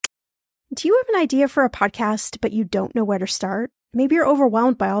Do you have an idea for a podcast, but you don't know where to start? Maybe you're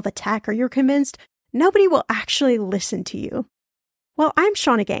overwhelmed by all the tech, or you're convinced nobody will actually listen to you. Well, I'm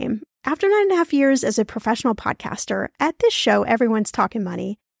Shauna Game. After 9.5 years as a professional podcaster, at this show, everyone's talking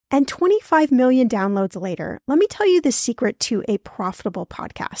money, and 25 million downloads later, let me tell you the secret to a profitable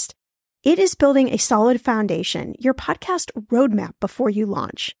podcast. It is building a solid foundation, your podcast roadmap before you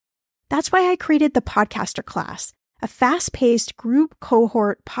launch. That's why I created the Podcaster Class, a fast-paced group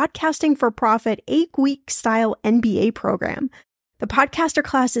cohort podcasting for profit 8-week style MBA program. The Podcaster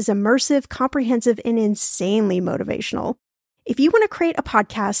Class is immersive, comprehensive, and insanely motivational. If you want to create a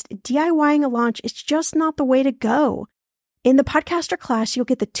podcast, DIYing a launch is just not the way to go. In the Podcaster Class, you'll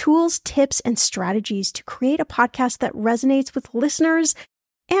get the tools, tips, and strategies to create a podcast that resonates with listeners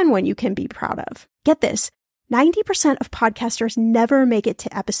and one you can be proud of. Get this, 90% of podcasters never make it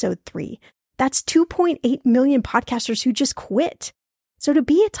to episode 3. That's 2.8 million podcasters who just quit. So to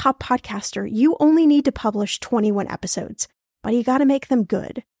be a top podcaster, you only need to publish 21 episodes, but you got to make them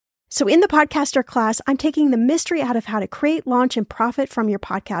good. So in the Podcaster Class, I'm taking the mystery out of how to create, launch, and profit from your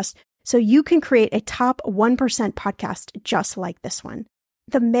podcast so you can create a top 1% podcast just like this one.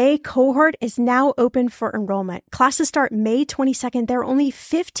 The May cohort is now open for enrollment. Classes start May 22nd. There are only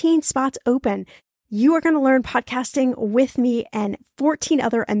 15 spots open. You are going to learn podcasting with me and 14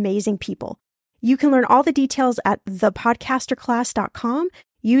 other amazing people. You can learn all the details at thepodcasterclass.com.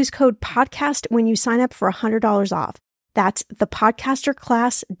 Use code PODCAST when you sign up for $100 off. That's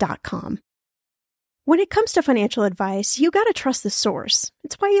thepodcasterclass.com. When it comes to financial advice, you got to trust the source.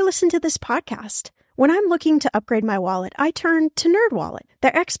 It's why you listen to this podcast. When I'm looking to upgrade my wallet, I turn to NerdWallet.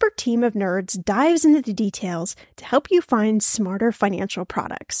 Their expert team of nerds dives into the details to help you find smarter financial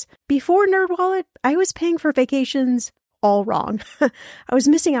products. Before NerdWallet, I was paying for vacations all wrong. I was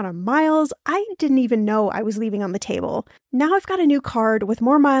missing out on miles I didn't even know I was leaving on the table. Now I've got a new card with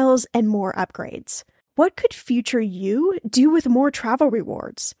more miles and more upgrades. What could future you do with more travel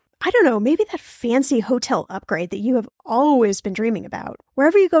rewards? I don't know, maybe that fancy hotel upgrade that you have always been dreaming about.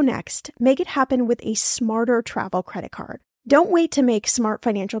 Wherever you go next, make it happen with a smarter travel credit card. Don't wait to make smart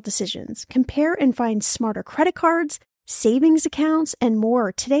financial decisions. Compare and find smarter credit cards, savings accounts, and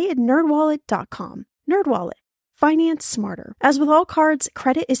more today at nerdwallet.com. NerdWallet. Finance smarter. As with all cards,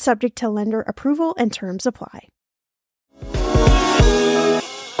 credit is subject to lender approval and terms apply.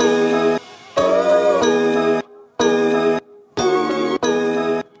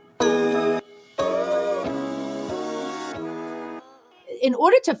 In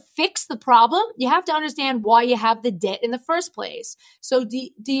order to fix the problem, you have to understand why you have the debt in the first place. So do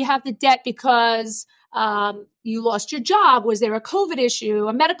you have the debt because you lost your job? Was there a COVID issue,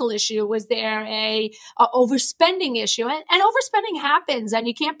 a medical issue? Was there a overspending issue? And overspending happens, and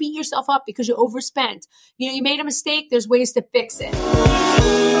you can't beat yourself up because you overspent. You made a mistake. There's ways to fix it.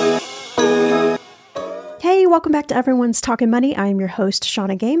 Hey, welcome back to Everyone's Talking Money. I'm your host,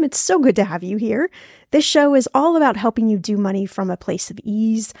 Shauna Game. It's so good to have you here. This show is all about helping you do money from a place of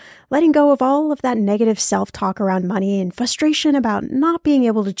ease, letting go of all of that negative self-talk around money and frustration about not being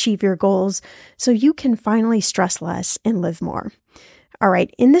able to achieve your goals so you can finally stress less and live more. All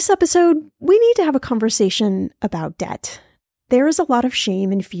right, in this episode, we need to have a conversation about debt. There is a lot of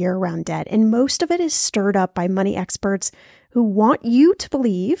shame and fear around debt, and most of it is stirred up by money experts who want you to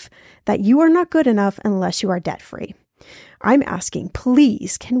believe that you are not good enough unless you are debt-free. I'm asking,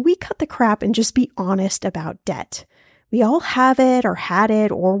 please, can we cut the crap and just be honest about debt? We all have it or had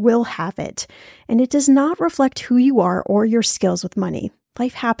it or will have it, and it does not reflect who you are or your skills with money.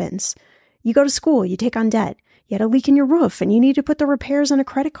 Life happens. You go to school, you take on debt. You had a leak in your roof and you need to put the repairs on a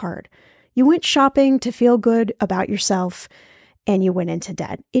credit card. You went shopping to feel good about yourself and you went into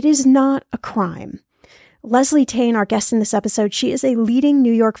debt. It is not a crime. Leslie Tayne, our guest in this episode, she is a leading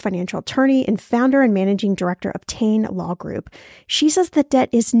New York financial attorney and founder and managing director of Tayne Law Group. She says that debt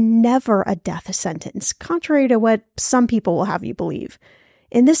is never a death sentence, contrary to what some people will have you believe.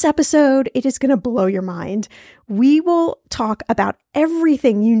 In this episode, it is going to blow your mind. We will talk about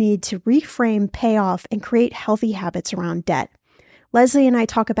everything you need to reframe, pay off, and create healthy habits around debt. Leslie and I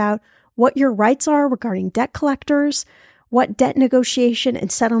talk about what your rights are regarding debt collectors, what debt negotiation and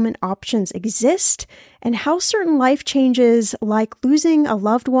settlement options exist, and how certain life changes like losing a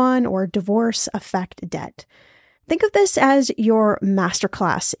loved one or divorce affect debt. Think of this as your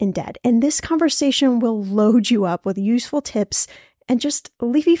masterclass in debt, and this conversation will load you up with useful tips and just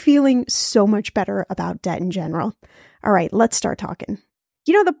leave you feeling so much better about debt in general. All right, let's start talking.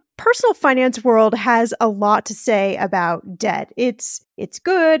 The personal finance world has a lot to say about debt. It's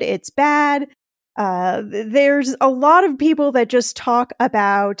good, it's bad. There's a lot of people that just talk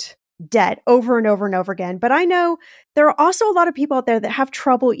about debt over and over and over again. But I know there are also a lot of people out there that have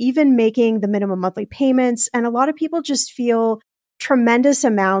trouble even making the minimum monthly payments. And a lot of people just feel tremendous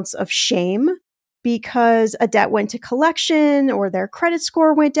amounts of shame because a debt went to collection or their credit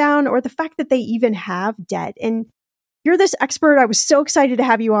score went down or the fact that they even have debt. And you're this expert. I was so excited to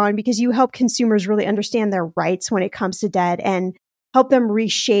have you on because you help consumers really understand their rights when it comes to debt and help them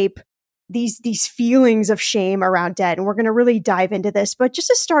reshape these feelings of shame around debt. And we're going to really dive into this. But just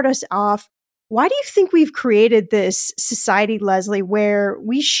to start us off, why do you think we've created this society, Leslie, where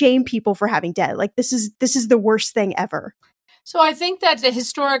we shame people for having debt? Like this is the worst thing ever. So I think that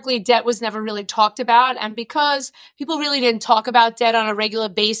historically debt was never really talked about. And because people really didn't talk about debt on a regular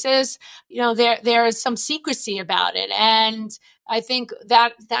basis, there is some secrecy about it. And I think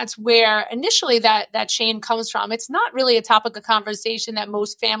that's where initially that shame comes from. It's not really a topic of conversation that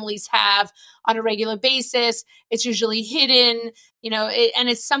most families have on a regular basis. It's usually hidden, and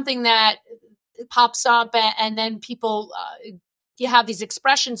it's something that pops up and then people, you have these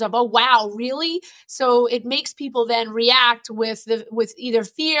expressions of, oh, wow, really? So it makes people then react with either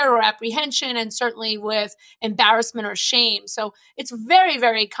fear or apprehension and certainly with embarrassment or shame. So it's very,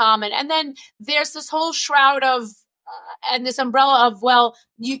 very common. And then there's this whole shroud of, and this umbrella of, well,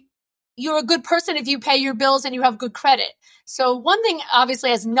 you're a good person if you pay your bills and you have good credit. So one thing obviously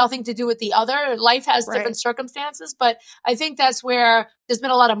has nothing to do with the other. Life has different circumstances, but I think that's where there's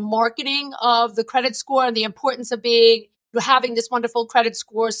been a lot of marketing of the credit score and the importance of having this wonderful credit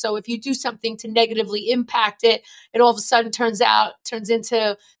score. So if you do something to negatively impact it, it all of a sudden turns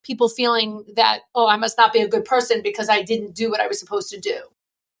into people feeling that, oh, I must not be a good person because I didn't do what I was supposed to do.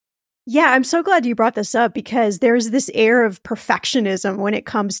 Yeah, I'm so glad you brought this up because there's this air of perfectionism when it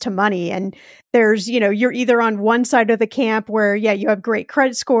comes to money. And there's, you're either on one side of the camp where, yeah, you have great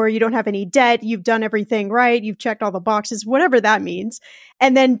credit score, you don't have any debt, you've done everything right, you've checked all the boxes, whatever that means.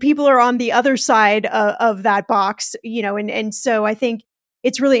 And then people are on the other side of that box, and so I think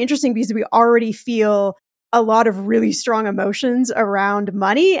it's really interesting because we already feel a lot of really strong emotions around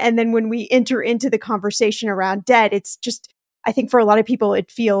money. And then when we enter into the conversation around debt, it's just, I think for a lot of people, it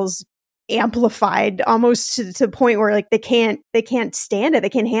feels amplified almost to the point where like they can't stand it. They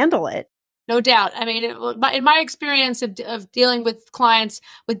can't handle it. No doubt. I mean, in my experience of dealing with clients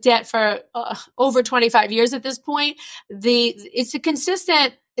with debt for over 25 years at this point, it's a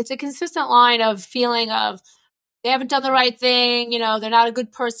consistent line of feeling of they haven't done the right thing. They're not a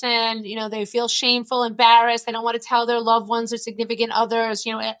good person. They feel shameful, embarrassed. They don't want to tell their loved ones or significant others.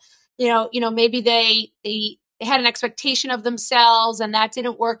 Maybe they had an expectation of themselves and that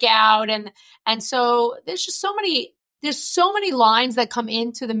didn't work out. And so there's just so many lines that come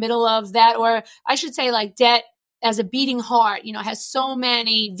into the middle of that, or I should say like debt as a beating heart, has so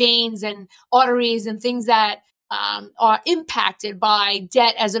many veins and arteries and things that are impacted by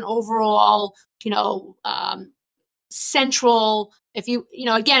debt as an overall, central, if you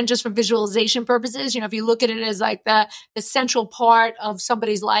again, just for visualization purposes, if you look at it as like the central part of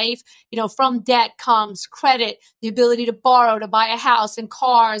somebody's life, from debt comes credit, the ability to borrow, to buy a house and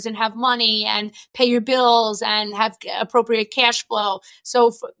cars and have money and pay your bills and have appropriate cash flow.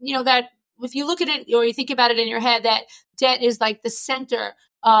 So, that if you look at it or you think about it in your head, that debt is like the center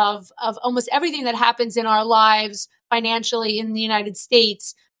of almost everything that happens in our lives financially in the United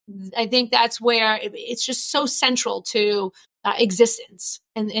States. I think that's where it's just so central to existence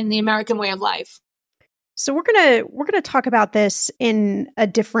in the American way of life. So we're gonna talk about this in a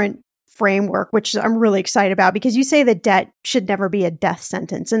different framework, which I'm really excited about because you say that debt should never be a death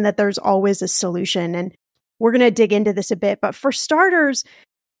sentence and that there's always a solution. And we're gonna dig into this a bit. But for starters,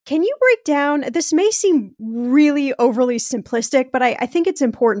 can you break down? This may seem really overly simplistic, but I think it's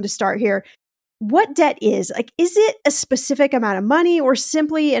important to start here. What debt is. Like, is it a specific amount of money or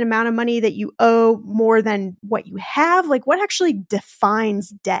simply an amount of money that you owe more than what you have? Like, what actually defines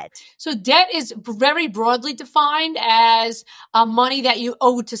debt? So debt is very broadly defined as money that you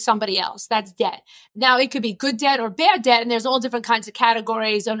owe to somebody else. That's debt. Now, it could be good debt or bad debt, and there's all different kinds of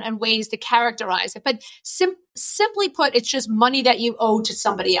categories and ways to characterize it. But simply put, it's just money that you owe to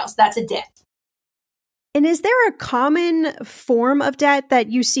somebody else. That's a debt. And is there a common form of debt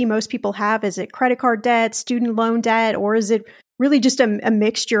that you see most people have? Is it credit card debt, student loan debt, or is it really just a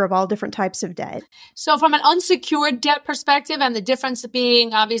mixture of all different types of debt? So from an unsecured debt perspective, and the difference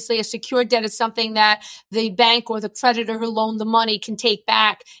being obviously a secured debt is something that the bank or the creditor who loaned the money can take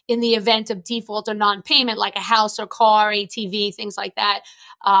back in the event of default or non-payment, like a house or car, ATV, things like that.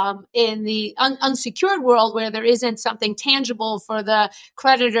 In the unsecured world where there isn't something tangible for the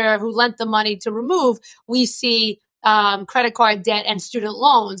creditor who lent the money to remove, we see credit card debt and student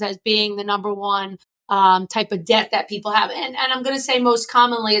loans as being the number one type of debt that people have. And I'm going to say most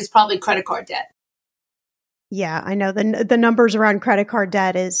commonly is probably credit card debt. Yeah, I know the numbers around credit card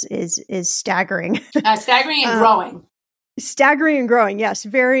debt is staggering. Staggering and growing. Staggering and growing. Yes,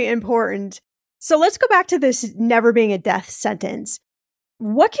 very important. So let's go back to this never being a death sentence.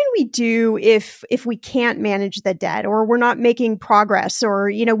 What can we do if we can't manage the debt, or we're not making progress, or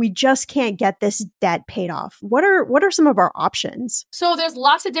we just can't get this debt paid off? What are some of our options? So there's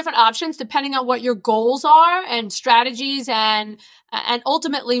lots of different options depending on what your goals are and strategies, and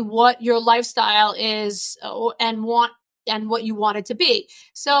ultimately what your lifestyle is and what you want it to be.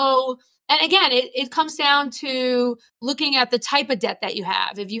 So, and again, it comes down to looking at the type of debt that you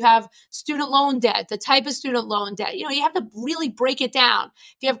have. If you have student loan debt, the type of student loan debt, you have to really break it down.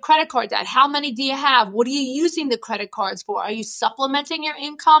 If you have credit card debt, how many do you have? What are you using the credit cards for? Are you supplementing your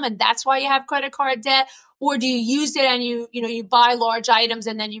income and that's why you have credit card debt? Or do you use it and you buy large items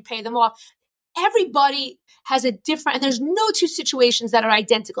and then you pay them off? Everybody has a different, and there's no two situations that are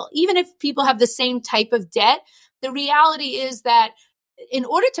identical. Even if people have the same type of debt, the reality is that in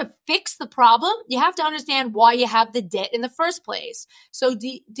order to fix the problem, you have to understand why you have the debt in the first place. So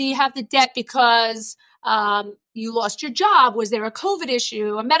do you have the debt because you lost your job? Was there a COVID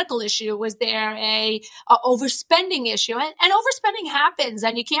issue, a medical issue? Was there a overspending issue? And overspending happens,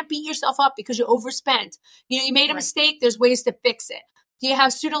 and you can't beat yourself up because you overspent. You made a mistake. There's ways to fix it. Do you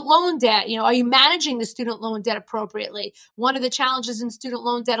have student loan debt? Are you managing the student loan debt appropriately? One of the challenges in student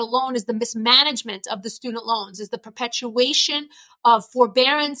loan debt alone is the mismanagement of the student loans, is the perpetuation of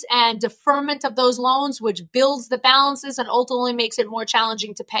forbearance and deferment of those loans, which builds the balances and ultimately makes it more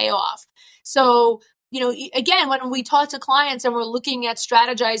challenging to pay off. So, again, when we talk to clients and we're looking at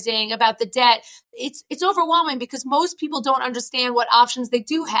strategizing about the debt, it's overwhelming because most people don't understand what options they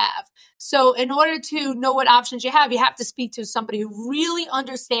do have. So in order to know what options you have to speak to somebody who really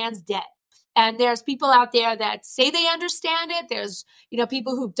understands debt. And there's people out there that say they understand it. There's,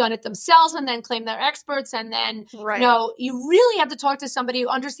 people who've done it themselves and then claim they're experts. And then, you really have to talk to somebody who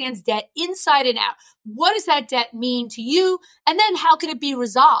understands debt inside and out. What does that debt mean to you? And then how can it be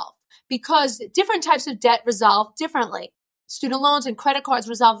resolved? Because different types of debt resolve differently. Student loans and credit cards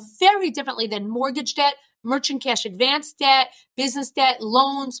resolve very differently than mortgage debt, merchant cash advance debt, business debt,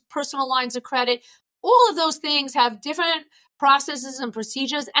 loans, personal lines of credit. All of those things have different processes and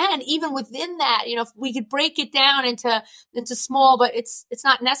procedures. And even within that, if we could break it down into small, but it's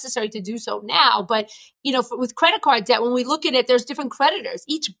not necessary to do so now. But, with credit card debt, when we look at it, there's different creditors.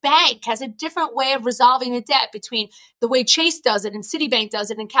 Each bank has a different way of resolving the debt between the way Chase does it and Citibank does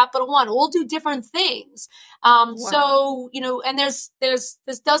it and Capital One all do different things. Wow. So, and there's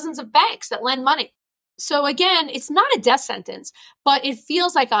dozens of banks that lend money. So again, it's not a death sentence, but it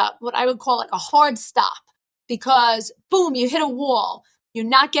feels like what I would call like a hard stop. Because boom, you hit a wall. You're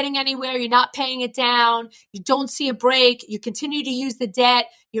not getting anywhere. You're not paying it down. You don't see a break. You continue to use the debt.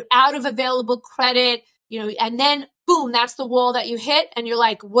 You're out of available credit, and then boom, that's the wall that you hit. And you're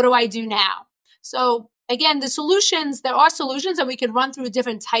like, what do I do now? So again, there are solutions, and we can run through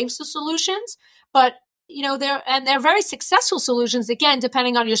different types of solutions, but they're very successful solutions, again,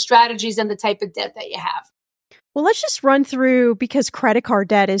 depending on your strategies and the type of debt that you have. Well, let's just run through, because credit card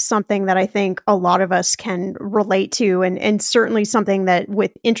debt is something that I think a lot of us can relate to, and certainly something that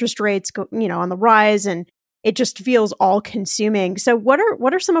with interest rates on the rise, and it just feels all consuming. So what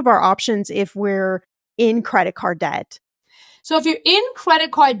are some of our options if we're in credit card debt? So if you're in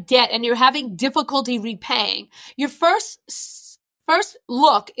credit card debt and you're having difficulty repaying, your first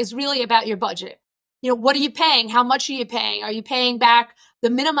look is really about your budget. What are you paying? How much are you paying? Are you paying back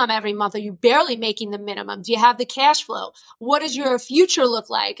the minimum every month? Are you barely making the minimum? Do you have the cash flow? What does your future look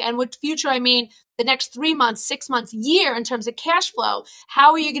like? And with future, I mean the next 3 months, 6 months, year in terms of cash flow.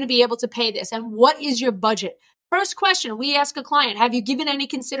 How are you going to be able to pay this? And what is your budget? First question, we ask a client, have you given any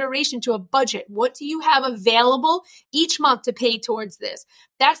consideration to a budget? What do you have available each month to pay towards this?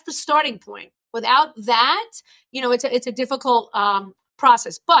 That's the starting point. Without that, it's a difficult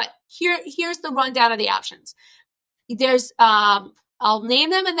process. But here's the rundown of the options. There's I'll name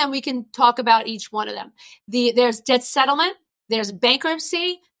them and then we can talk about each one of them. There's debt settlement, there's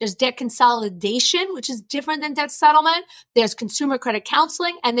bankruptcy, there's debt consolidation, which is different than debt settlement. There's consumer credit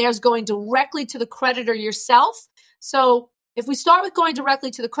counseling, and there's going directly to the creditor yourself. So if we start with going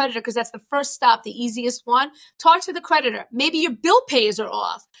directly to the creditor, because that's the first stop, the easiest one, talk to the creditor. Maybe your bill pays are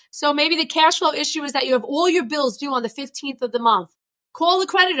off. So maybe the cash flow issue is that you have all your bills due on the 15th of the month. Call the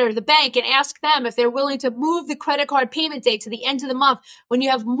creditor, the bank, and ask them if they're willing to move the credit card payment date to the end of the month when you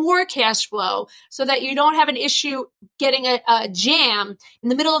have more cash flow, so that you don't have an issue getting a jam in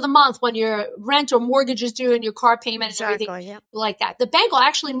the middle of the month when your rent or mortgage is due and your car payment and everything like that. The bank will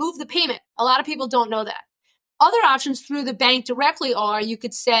actually move the payment. A lot of people don't know that. Other options through the bank directly are, you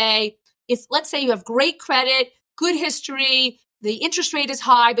could say, if let's say you have great credit, good history, the interest rate is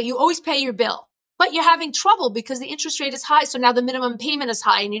high, but you always pay your bill. But you're having trouble because the interest rate is high. So now the minimum payment is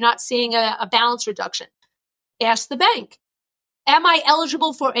high and you're not seeing a balance reduction. Ask the bank, am I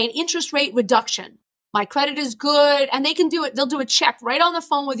eligible for an interest rate reduction? My credit is good, and they can do it. They'll do a check right on the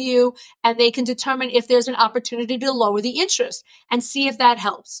phone with you, and they can determine if there's an opportunity to lower the interest and see if that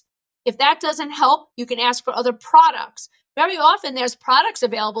helps. If that doesn't help, you can ask for other products. Very often there's products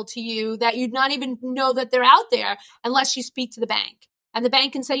available to you that you'd not even know that they're out there unless you speak to the bank. And the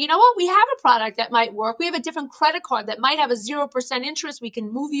bank can say, you know what, we have a product that might work. We have a different credit card that might have a 0% interest. We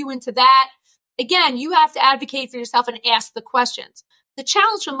can move you into that. Again, you have to advocate for yourself and ask the questions. The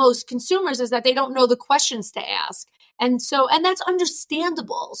challenge for most consumers is that they don't know the questions to ask. And that's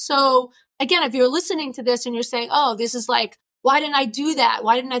understandable. So again, if you're listening to this and you're saying, oh, this is like, why didn't I do that?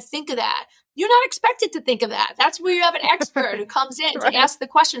 Why didn't I think of that? You're not expected to think of that. That's where you have an expert who comes in to ask the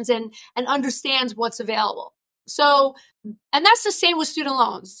questions and understands what's available. So, and that's the same with student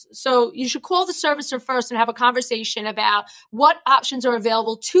loans. So you should call the servicer first and have a conversation about what options are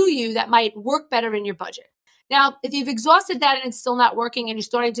available to you that might work better in your budget. Now, if you've exhausted that and it's still not working and you're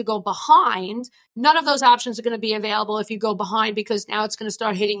starting to go behind, none of those options are going to be available if you go behind, because now it's going to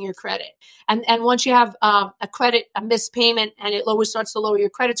start hitting your credit. And once you have a missed payment, and it starts to lower your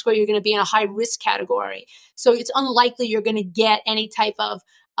credit score, you're going to be in a high risk category. So it's unlikely you're going to get any type of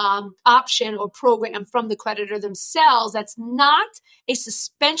option or program from the creditor themselves that's not a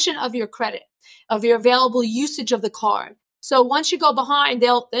suspension of your credit, of your available usage of the card. So once you go behind,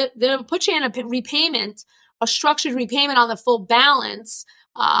 they'll put you in a repayment, a structured repayment on the full balance,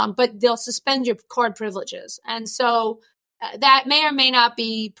 but they'll suspend your card privileges. And so that may or may not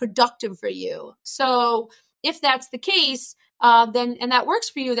be productive for you. So if that's the case, then that works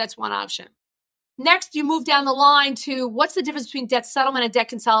for you, that's one option. Next, you move down the line to what's the difference between debt settlement and debt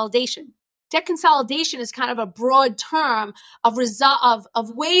consolidation. Debt consolidation is kind of a broad term of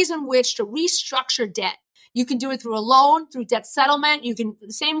ways in which to restructure debt. You can do it through a loan, through debt settlement.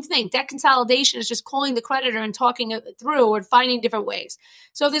 Same thing. Debt consolidation is just calling the creditor and talking it through or finding different ways.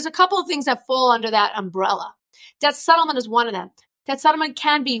 So there's a couple of things that fall under that umbrella. Debt settlement is one of them. Debt settlement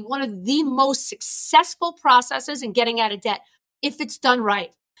can be one of the most successful processes in getting out of debt if it's done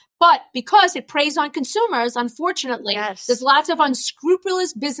right. But because it preys on consumers, unfortunately, there's lots of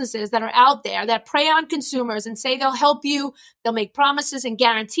unscrupulous businesses that are out there that prey on consumers and say they'll help you. They'll make promises and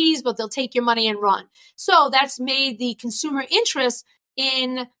guarantees, but they'll take your money and run. So that's made the consumer interest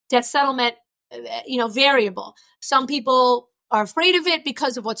in debt settlement, variable. Some people are afraid of it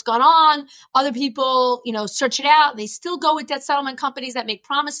because of what's gone on. Other people, search it out. They still go with debt settlement companies that make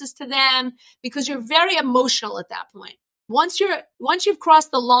promises to them because you're very emotional at that point. Once you've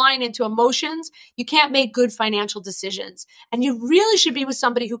crossed the line into emotions, you can't make good financial decisions. And you really should be with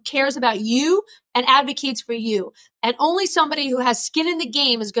somebody who cares about you and advocates for you. And only somebody who has skin in the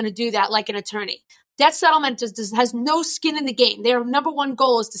game is going to do that, like an attorney. Debt settlement has no skin in the game. Their number one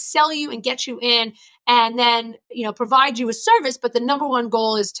goal is to sell you and get you in, and then provide you a service. But the number one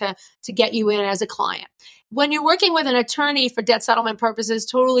goal is to get you in as a client. When you're working with an attorney for debt settlement purposes,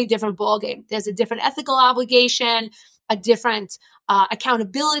 totally different ballgame. There's a different ethical obligation, a different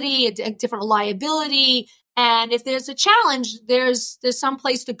accountability, a different liability. And if there's a challenge, there's some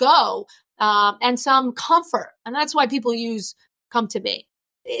place to go and some comfort. And that's why people come to me.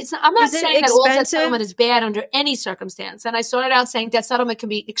 I'm not saying that all debt settlement is bad under any circumstance. And I started out saying debt settlement can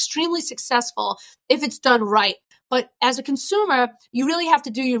be extremely successful if it's done right. But as a consumer, you really have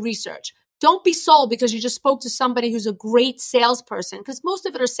to do your research. Don't be sold because you just spoke to somebody who's a great salesperson, because most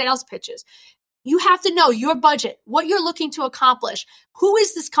of it are sales pitches. You have to know your budget, what you're looking to accomplish. Who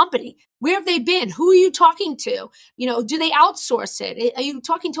is this company? Where have they been? Who are you talking to? Do they outsource it? Are you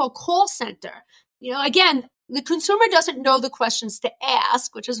talking to a call center? Again, the consumer doesn't know the questions to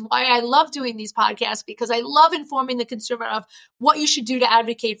ask, which is why I love doing these podcasts, because I love informing the consumer of what you should do to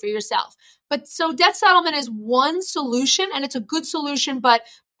advocate for yourself. But so debt settlement is one solution, and it's a good solution, but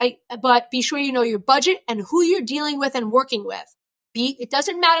be sure you know your budget and who you're dealing with and working with. It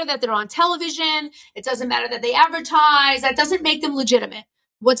doesn't matter that they're on television. It doesn't matter that they advertise. That doesn't make them legitimate.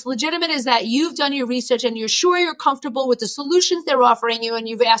 What's legitimate is that you've done your research and you're sure you're comfortable with the solutions they're offering you, and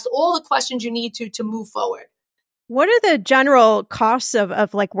you've asked all the questions you need to move forward. What are the general costs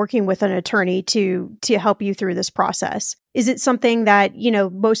of like working with an attorney to help you through this process? Is it something that,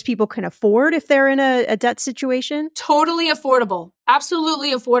 most people can afford if they're in a debt situation? Totally affordable.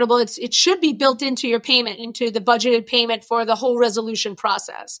 Absolutely affordable. It should be built into your payment, into the budgeted payment for the whole resolution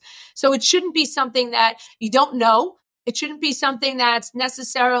process. So it shouldn't be something that you don't know. It shouldn't be something that's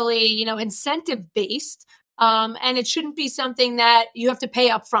necessarily, incentive based. And it shouldn't be something that you have to pay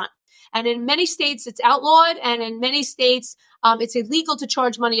up front. And in many states, it's outlawed. And in many states, it's illegal to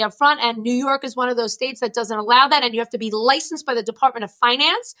charge money up front. And New York is one of those states that doesn't allow that. And you have to be licensed by the Department of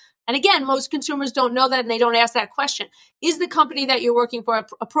Finance. And again, most consumers don't know that and they don't ask that question. Is the company that you're working for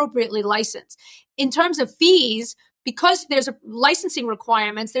appropriately licensed? In terms of fees, because there's licensing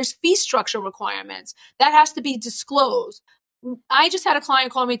requirements, there's fee structure requirements that has to be disclosed. I just had a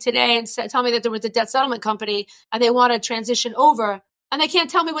client call me today and tell me that there was a debt settlement company and they want to transition over and they can't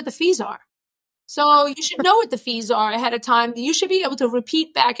tell me what the fees are. So you should know what the fees are ahead of time. You should be able to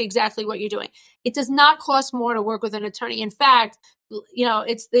repeat back exactly what you're doing. It does not cost more to work with an attorney. In fact,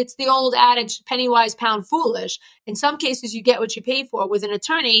 it's the old adage, penny wise, pound foolish. In some cases, you get what you pay for. With an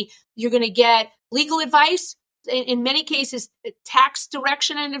attorney, you're going to get legal advice. In many cases, tax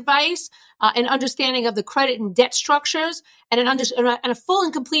direction and advice, an understanding of the credit and debt structures, and a full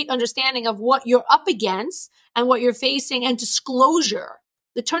and complete understanding of what you're up against and what you're facing, and disclosure.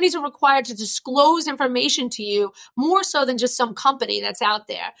 The attorneys are required to disclose information to you more so than just some company that's out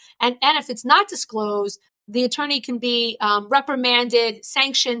there. And if it's not disclosed, the attorney can be reprimanded,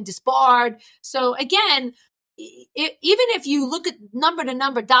 sanctioned, disbarred. So again, even if you look at number to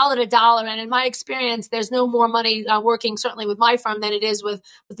number, dollar to dollar, and in my experience, there's no more money working certainly with my firm than it is with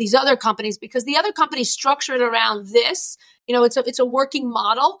these other companies, because the other companies structured around this. It's a working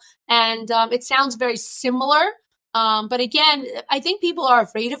model, and it sounds very similar. But again, I think people are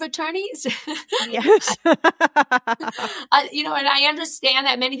afraid of attorneys. Yes. And I understand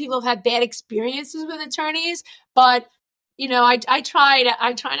that many people have had bad experiences with attorneys, but I try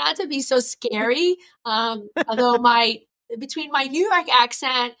not to be so scary. Although between my New York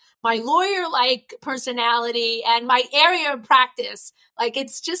accent, my lawyer-like personality, and my area of practice, like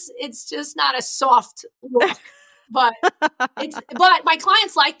it's just not a soft look. But my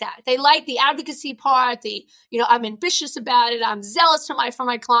clients like that. They like the advocacy part. I'm ambitious about it. I'm zealous for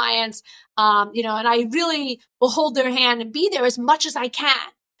my clients. And I really will hold their hand and be there as much as I can.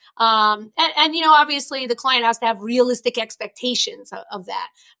 Obviously the client has to have realistic expectations of that,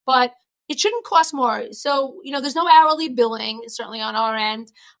 but it shouldn't cost more. So, there's no hourly billing, certainly on our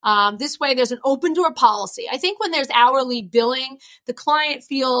end. This way there's an open door policy. I think when there's hourly billing, the client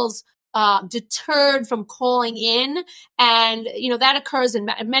feels deterred from calling in. And, that occurs in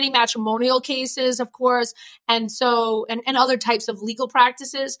many matrimonial cases, of course. And so, and other types of legal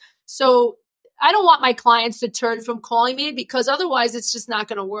practices. So I don't want my clients deterred from calling me, because otherwise it's just not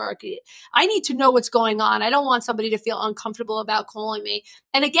going to work. I need to know what's going on. I don't want somebody to feel uncomfortable about calling me.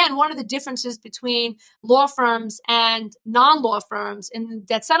 And again, one of the differences between law firms and non-law firms in the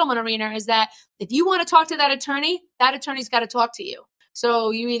debt settlement arena is that if you want to talk to that attorney's got to talk to you. So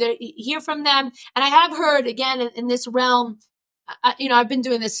you either hear from them, and I have heard, again, in this realm, I've been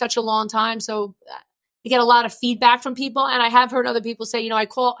doing this such a long time, so I get a lot of feedback from people, and I have heard other people say, I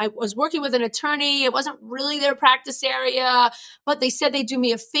was working with an attorney. It wasn't really their practice area, but they said they'd do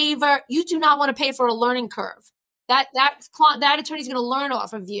me a favor. You do not want to pay for a learning curve. That attorney's going to learn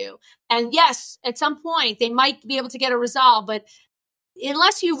off of you. And yes, at some point they might be able to get a resolve, but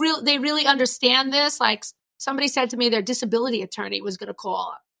unless they really understand this, like somebody said to me, their disability attorney was going to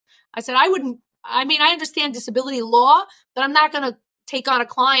call. I said, I understand disability law, but I'm not going to take on a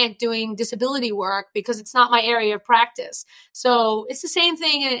client doing disability work because it's not my area of practice. So it's the same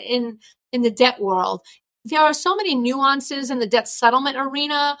thing in the debt world. There are so many nuances in the debt settlement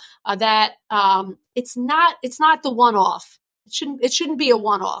arena that it's not the one-off. It shouldn't be a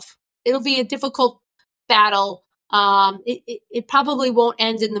one-off. It'll be a difficult battle. It probably won't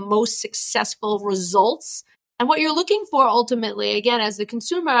end in the most successful results. And what you're looking for ultimately, again, as the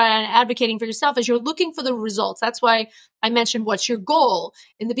consumer and advocating for yourself, is you're looking for the results. That's why I mentioned what's your goal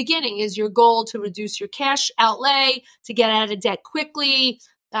in the beginning. Is your goal to reduce your cash outlay, to get out of debt quickly,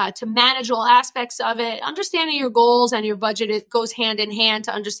 to manage all aspects of it? Understanding your goals and your budget, it goes hand in hand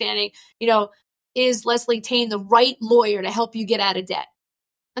to understanding, is Leslie Tayne the right lawyer to help you get out of debt?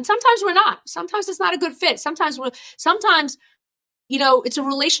 And sometimes we're not. Sometimes it's not a good fit. Sometimes it's a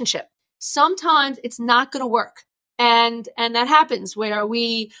relationship. Sometimes it's not going to work. And that happens where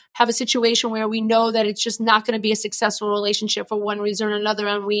we have a situation where we know that it's just not going to be a successful relationship for one reason or another.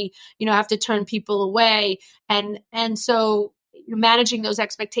 And we, have to turn people away. And so managing those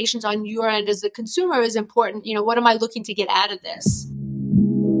expectations on your end as the consumer is important. What am I looking to get out of this?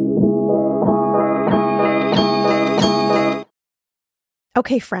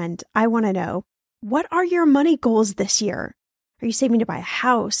 Okay, friend, I want to know, what are your money goals this year? Are you saving to buy a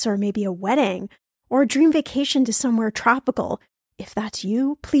house or maybe a wedding or a dream vacation to somewhere tropical? If that's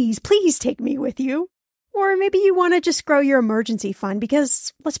you, please take me with you. Or maybe you want to just grow your emergency fund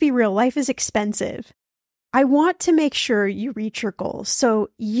because, let's be real, life is expensive. I want to make sure you reach your goals, so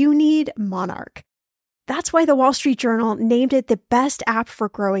you need Monarch. That's why the Wall Street Journal named it the best app for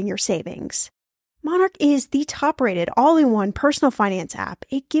growing your savings. Monarch is the top-rated all-in-one personal finance app.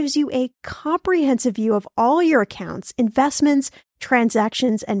 It gives you a comprehensive view of all your accounts, investments,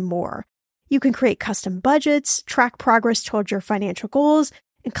 transactions, and more. You can create custom budgets, track progress towards your financial goals,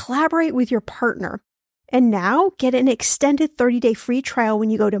 and collaborate with your partner. And now, get an extended 30-day free trial when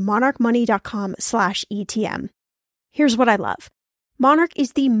you go to monarchmoney.com/ETM. Here's what I love. Monarch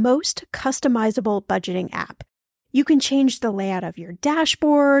is the most customizable budgeting app. You can change the layout of your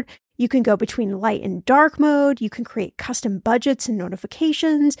dashboard. You can go between light and dark mode. You can create custom budgets and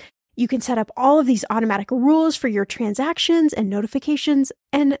notifications. You can set up all of these automatic rules for your transactions and notifications,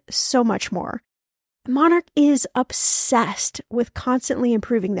 and so much more. Monarch is obsessed with constantly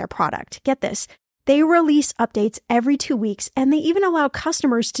improving their product. Get this. They release updates every 2 weeks, and they even allow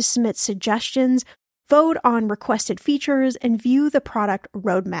customers to submit suggestions, vote on requested features, and view the product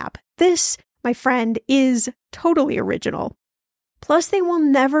roadmap. This, my friend, is totally original. Plus, they will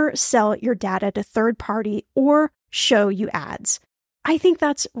never sell your data to third party or show you ads. I think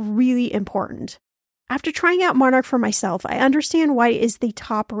that's really important. After trying out Monarch for myself, I understand why it is the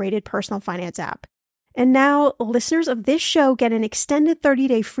top-rated personal finance app. And now, listeners of this show get an extended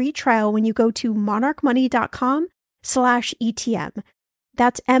 30-day free trial when you go to monarchmoney.com/ETM.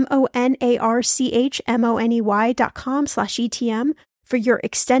 That's monarchmoney.com/ETM for your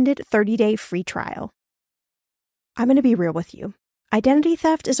extended 30-day free trial. I'm going to be real with you. Identity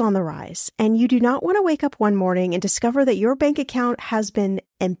theft is on the rise, and you do not want to wake up one morning and discover that your bank account has been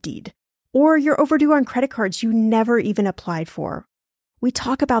emptied, or you're overdue on credit cards you never even applied for. We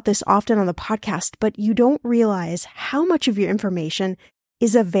talk about this often on the podcast, but you don't realize how much of your information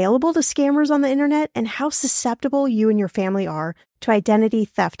is available to scammers on the internet and how susceptible you and your family are to identity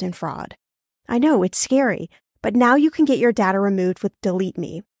theft and fraud. I know, it's scary, but now you can get your data removed with Delete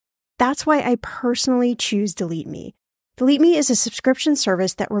Me. That's why I personally choose Delete Me. Delete Me is a subscription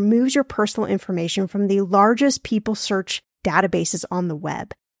service that removes your personal information from the largest people search databases on the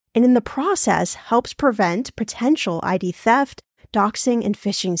web, and in the process helps prevent potential ID theft, doxing, and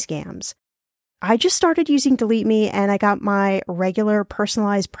phishing scams. I just started using Delete Me and I got my regular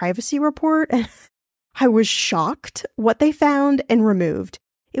personalized privacy report, and I was shocked what they found and removed.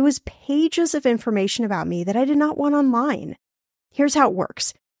 It was pages of information about me that I did not want online. Here's how it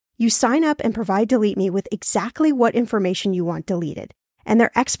works. You sign up and provide Delete Me with exactly what information you want deleted, and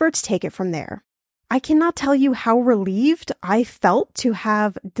their experts take it from there. I cannot tell you how relieved I felt to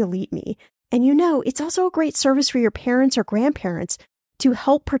have Delete Me. And it's also a great service for your parents or grandparents to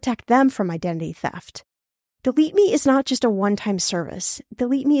help protect them from identity theft. Delete Me is not just a one-time service.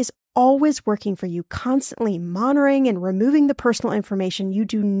 Delete Me is always working for you, constantly monitoring and removing the personal information you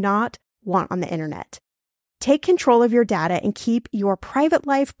do not want on the internet. Take control of your data and keep your private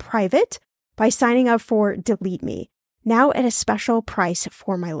life private by signing up for Delete Me, now at a special price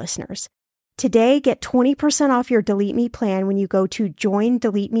for my listeners. Today, get 20% off your Delete Me plan when you go to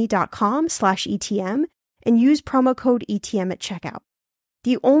joindeleteme.com/ETM and use promo code ETM at checkout.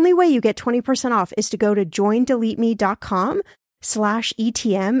 The only way you get 20% off is to go to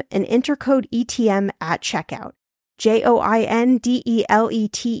joindeleteme.com/ETM and enter code ETM at checkout.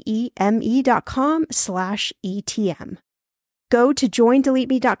 joindeleteme.com/ETM. Go to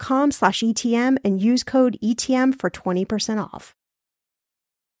joindeleteme.com/ETM and use code ETM for 20% off.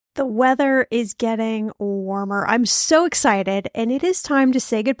 The weather is getting warmer. I'm so excited, and it is time to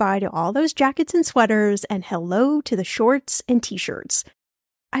say goodbye to all those jackets and sweaters and hello to the shorts and t-shirts.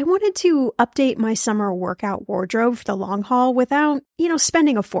 I wanted to update my summer workout wardrobe for the long haul without,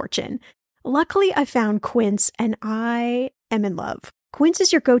 spending a fortune. Luckily, I found Quince, and I am in love. Quince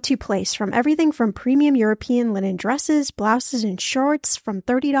is your go-to place from everything from premium European linen dresses, blouses, and shorts from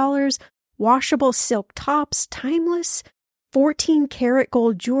 $30, washable silk tops, timeless 14-karat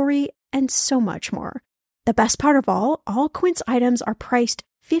gold jewelry, and so much more. The best part of all Quince items are priced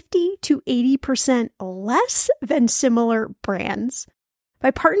 50 to 80% less than similar brands.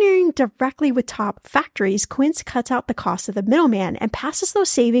 By partnering directly with top factories, Quince cuts out the cost of the middleman and passes those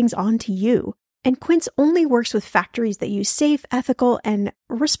savings on to you. And Quince only works with factories that use safe, ethical, and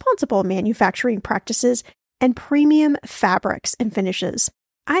responsible manufacturing practices and premium fabrics and finishes.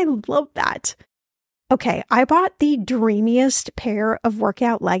 I love that. Okay, I bought the dreamiest pair of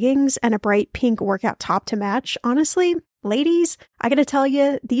workout leggings and a bright pink workout top to match. Honestly, ladies, I gotta tell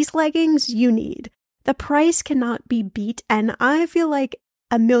you, these leggings you need. The price cannot be beat, and I feel like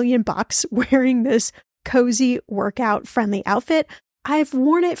 $1,000,000 wearing this cozy workout friendly outfit. I've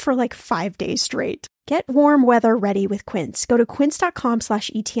worn it for like 5 days straight. Get warm weather ready with Quince. Go to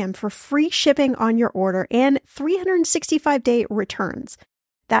quince.com/ETM for free shipping on your order and 365-day returns.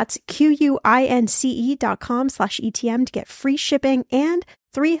 That's QUINCE.com/ETM to get free shipping and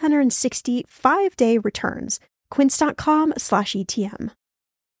 365-day returns. Quince.com/ETM.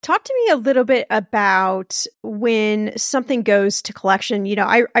 Talk to me a little bit about when something goes to collection. You know,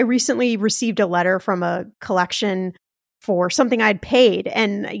 I recently received a letter from a collection for something I'd paid,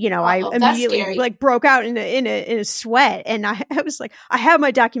 and I immediately like broke out in a sweat, and I was like, I have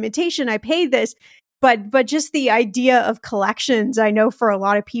my documentation, I paid this, but just the idea of collections, I know for a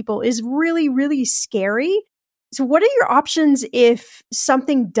lot of people is really, really scary. So what are your options if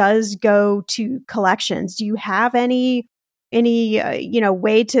something does go to collections? Do you have any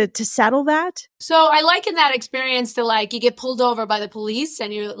way to settle that? So I liken that experience to like you get pulled over by the police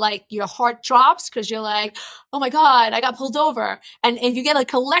and you're like your heart drops because you're like, oh my God, I got pulled over. And if you get a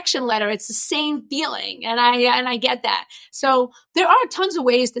collection letter, it's the same feeling. And I get that. So there are tons of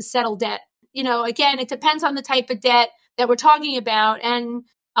ways to settle debt. Again, it depends on the type of debt that we're talking about and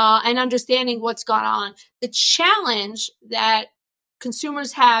understanding what's gone on. The challenge that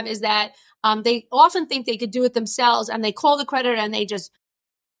consumers have is that they often think they could do it themselves, and they call the creditor and they just,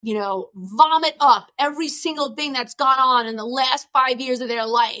 vomit up every single thing that's gone on in the last 5 years of their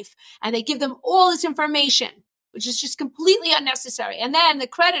life. And they give them all this information, which is just completely unnecessary. And then the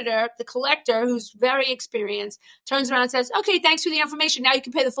creditor, the collector, who's very experienced, turns around and says, okay, thanks for the information. Now you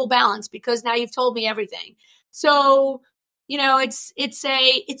can pay the full balance because now you've told me everything. So, it's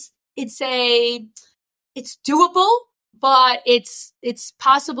doable, but it's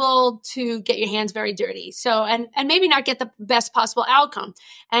possible to get your hands very dirty. So, and maybe not get the best possible outcome.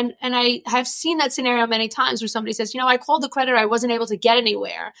 And I have seen that scenario many times where somebody says, I called the creditor, I wasn't able to get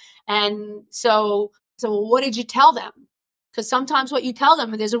anywhere. And so what did you tell them? Because sometimes what you tell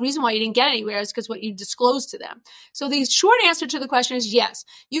them, and there's a reason why you didn't get anywhere, is because what you disclosed to them. So the short answer to the question is yes.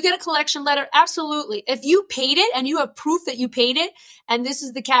 You get a collection letter, absolutely. If you paid it and you have proof that you paid it, and this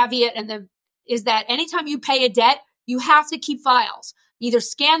is the caveat, is that anytime you pay a debt, you have to keep files. Either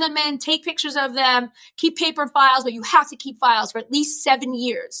scan them in, take pictures of them, keep paper files, but you have to keep files for at least 7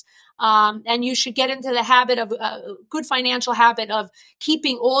 years. And you should get into the habit of good financial habit of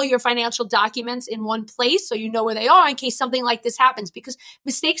keeping all your financial documents in one place so you know where they are in case something like this happens, because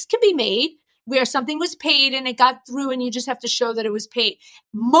mistakes can be made where something was paid and it got through and you just have to show that it was paid.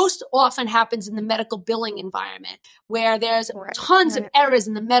 Most often happens in the medical billing environment where there's tons of errors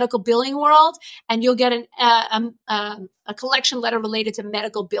in the medical billing world, and you'll get a collection letter related to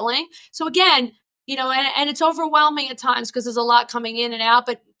medical billing. So again, and it's overwhelming at times because there's a lot coming in and out,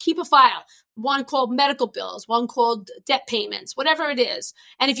 but keep a file. One called medical bills, one called debt payments, whatever it is.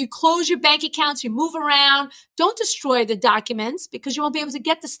 And if you close your bank accounts, you move around, don't destroy the documents because you won't be able to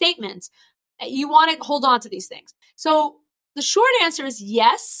get the statements. You want to hold on to these things. So the short answer is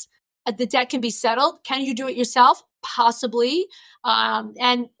yes, the debt can be settled. Can you do it yourself? Possibly.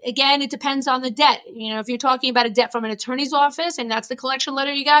 And again, it depends on the debt. If you're talking about a debt from an attorney's office and that's the collection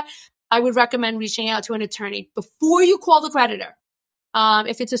letter you got, I would recommend reaching out to an attorney before you call the creditor.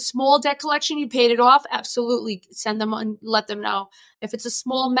 If it's a small debt collection, you paid it off, absolutely send them and let them know. If it's a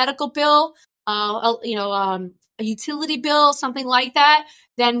small medical bill, a utility bill, something like that,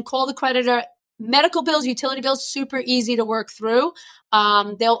 then call the creditor. Medical bills, utility bills, super easy to work through.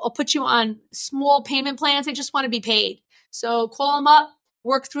 They'll put you on small payment plans. They just want to be paid. So call them up,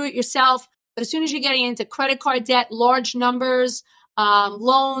 work through it yourself. But as soon as you're getting into credit card debt, large numbers,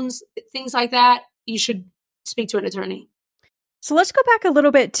 loans, things like that, you should speak to an attorney. So let's go back a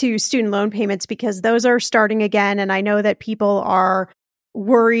little bit to student loan payments because those are starting again. And I know that people are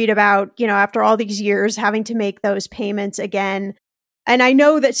worried about, after all these years, having to make those payments again. And I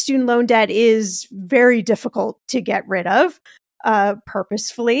know that student loan debt is very difficult to get rid of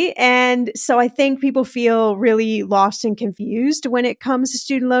purposefully. And so I think people feel really lost and confused when it comes to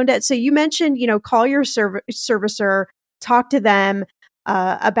student loan debt. So you mentioned, call your servicer, talk to them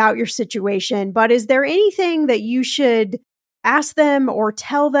about your situation. But is there anything that you should ask them or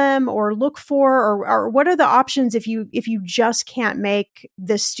tell them or look for, or what are the options if you just can't make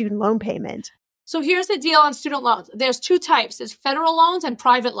this student loan payment? So here's the deal on student loans. There's two types. There's federal loans and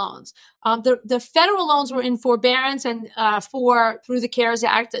private loans. The federal loans were in forbearance and through the CARES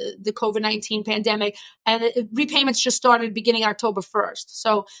Act, the COVID-19 pandemic, and repayments just started beginning October 1st.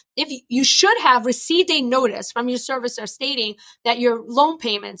 So if you should have received a notice from your servicer stating that your loan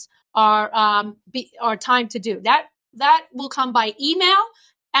payments are time to due. That will come by email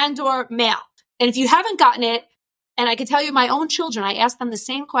and or mail. And if you haven't gotten it, and I can tell you my own children, I asked them the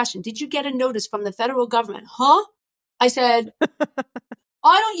same question. Did you get a notice from the federal government? Huh? I said, I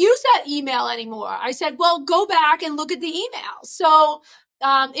don't use that email anymore. I said, well, go back and look at the email. So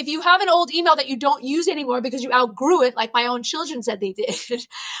if you have an old email that you don't use anymore because you outgrew it, like my own children said they did,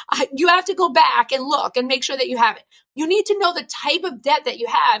 you have to go back and look and make sure that you have it. You need to know the type of debt that you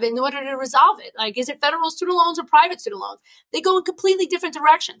have in order to resolve it. Like, is it federal student loans or private student loans? They go in completely different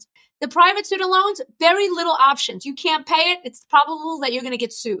directions. The private student loans, very little options. You can't pay it. It's probable that you're going to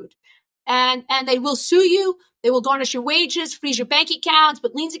get sued. And they will sue you. They will garnish your wages, freeze your bank accounts,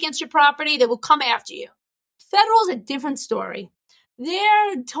 put liens against your property. They will come after you. Federal is a different story.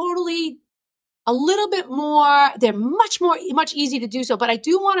 They're totally a little bit more, they're much easier to do so. But I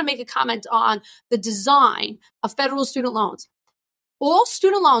do want to make a comment on the design of federal student loans. All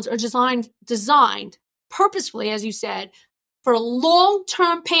student loans are designed purposefully, as you said, for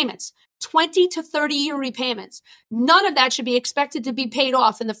long-term payments, 20 to 30-year repayments. None of that should be expected to be paid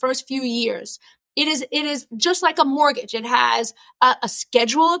off in the first few years. It is just like a mortgage. It has a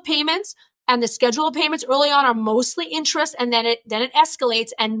schedule of payments. And the schedule of payments early on are mostly interest, and then it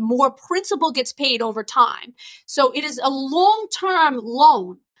escalates and more principal gets paid over time. So it is a long-term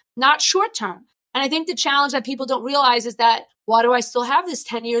loan, not short-term. And I think the challenge that people don't realize is that, why do I still have this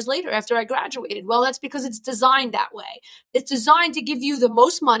 10 years later after I graduated? Well, that's because it's designed that way. It's designed to give you the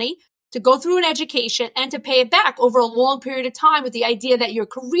most money to go through an education and to pay it back over a long period of time, with the idea that your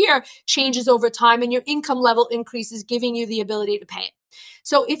career changes over time and your income level increases, giving you the ability to pay it.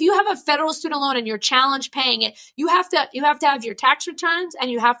 So if you have a federal student loan and you're challenged paying it, you have to have your tax returns and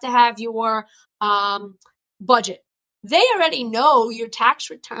you have to have your budget. They already know your tax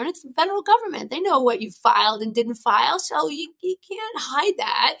return. It's the federal government. They know what you filed and didn't file, so you can't hide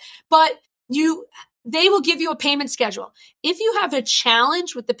that. But they will give you a payment schedule. If you have a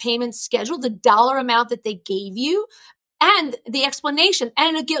challenge with the payment schedule, the dollar amount that they gave you, and the explanation,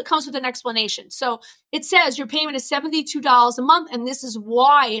 and it comes with an explanation. So it says your payment is $72 a month, and this is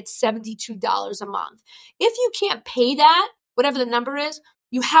why it's $72 a month. If you can't pay that, whatever the number is,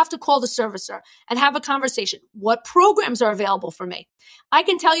 you have to call the servicer and have a conversation. What programs are available for me? I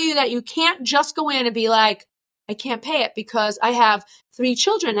can tell you that you can't just go in and be like, I can't pay it because I have 3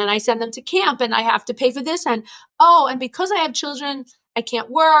 children and I send them to camp and I have to pay for this. And because I have children, I can't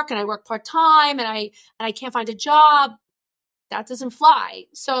work and I work part-time and I can't find a job. That doesn't fly.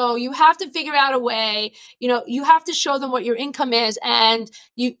 So you have to figure out a way, you have to show them what your income is and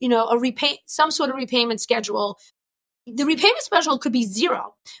some sort of repayment schedule. The repayment schedule could be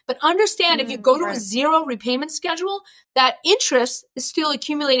zero, but understand if you go to a zero repayment schedule, that interest is still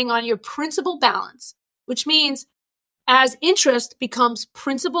accumulating on your principal balance, which means as interest becomes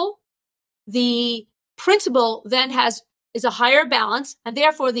principal, the principal then is a higher balance, and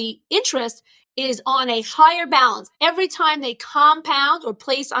therefore the interest is on a higher balance every time they compound or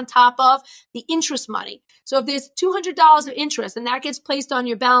place on top of the interest money. So if there's $200 of interest and that gets placed on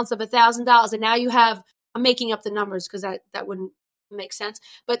your balance of $1,000, and now you have, I'm making up the numbers because that wouldn't make sense,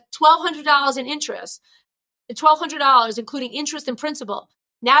 but $1,200 in interest, the $1,200 including interest and principal.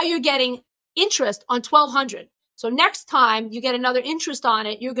 Now you're getting interest on $1,200. So next time you get another interest on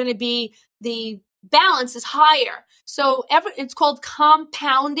it, you're going to be, the balance is higher. So it's called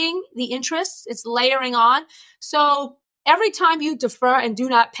compounding the interest. It's layering on. So every time you defer and do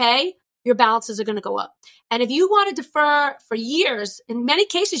not pay, your balances are going to go up. And if you want to defer for years, in many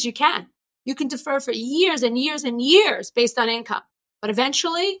cases you can. You can defer for years and years and years based on income. But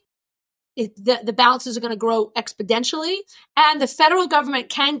eventually, the balances are going to grow exponentially, and the federal government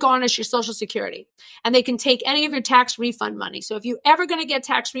can garnish your Social Security, and they can take any of your tax refund money. So if you're ever going to get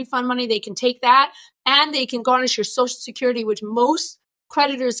tax refund money, they can take that, and they can garnish your Social Security, which most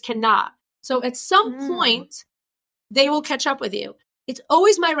creditors cannot. So at some point, they will catch up with you. It's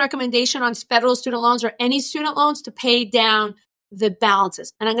always my recommendation on federal student loans or any student loans to pay down the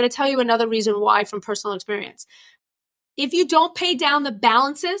balances. And I'm going to tell you another reason why from personal experience. If you don't pay down the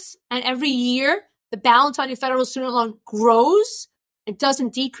balances, and every year the balance on your federal student loan grows, it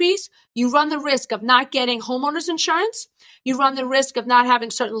doesn't decrease, you run the risk of not getting homeowners insurance. You run the risk of not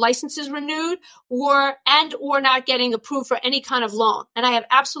having certain licenses renewed or not getting approved for any kind of loan. And I have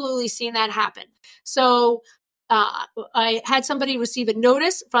absolutely seen that happen. So I had somebody receive a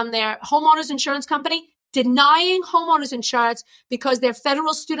notice from their homeowner's insurance company denying homeowners insurance because their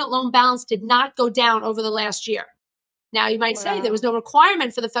federal student loan balance did not go down over the last year. Now, you might say there was no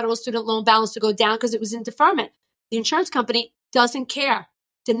requirement for the federal student loan balance to go down because it was in deferment. The insurance company doesn't care.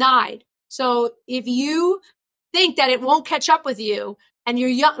 Denied. So if you think that it won't catch up with you and you're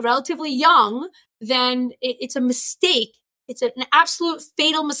young, relatively young, then it's a mistake. It's an absolute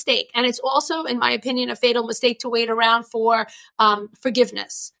fatal mistake. And it's also, in my opinion, a fatal mistake to wait around for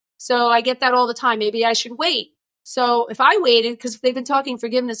forgiveness. So I get that all the time. Maybe I should wait. So if I waited, because they've been talking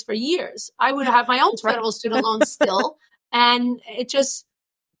forgiveness for years, I would have my own federal student loans still. And it just,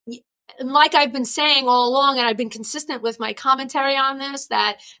 like I've been saying all along, and I've been consistent with my commentary on this,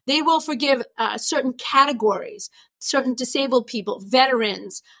 that they will forgive certain categories, certain disabled people,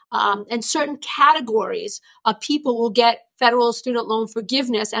 veterans, and certain categories of people will get federal student loan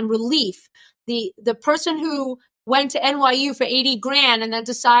forgiveness and relief. The person who went to NYU for 80 grand and then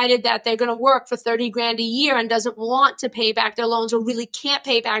decided that they're going to work for 30 grand a year and doesn't want to pay back their loans or really can't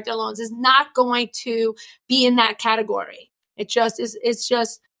pay back their loans is not going to be in that category. It just is. It's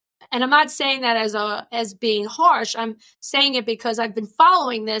just, and I'm not saying that as being harsh. I'm saying it because I've been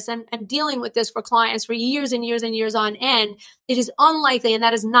following this and dealing with this for clients for years and years and years on end. It is unlikely, and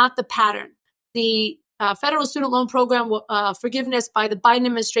that is not the pattern. The federal student loan program forgiveness by the Biden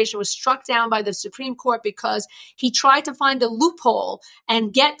administration was struck down by the Supreme Court because he tried to find a loophole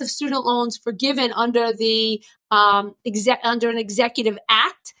and get the student loans forgiven under the under an executive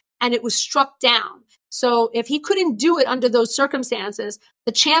act, and it was struck down. So if he couldn't do it under those circumstances,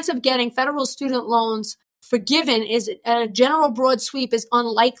 the chance of getting federal student loans forgiven is a general broad sweep is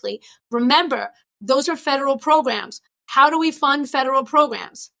unlikely. Remember, those are federal programs. How do we fund federal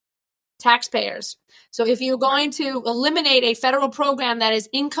programs? Taxpayers. So if you're going to eliminate a federal program that is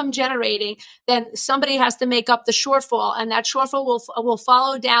income generating, then somebody has to make up the shortfall, and that shortfall will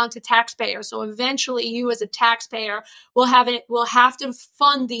follow down to taxpayers. So eventually you as a taxpayer will have to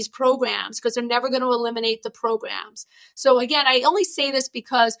fund these programs because they're never going to eliminate the programs. So again, I only say this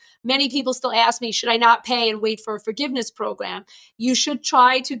because many people still ask me, should I not pay and wait for a forgiveness program? You should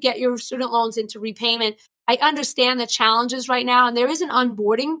try to get your student loans into repayment. I understand the challenges right now, and there is an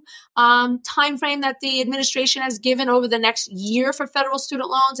onboarding time frame that the administration has given over the next year for federal student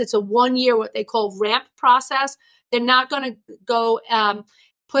loans. It's a 1 year, what they call ramp process. They're not going to go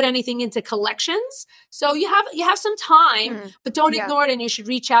put anything into collections. So you have some time, but don't ignore it, and you should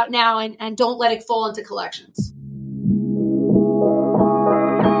reach out now and don't let it fall into collections.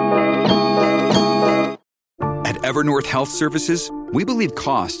 At Evernorth Health Services, we believe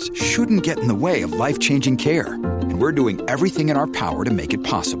costs shouldn't get in the way of life-changing care, and we're doing everything in our power to make it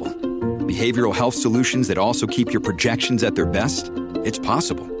possible. Behavioral health solutions that also keep your projections at their best? It's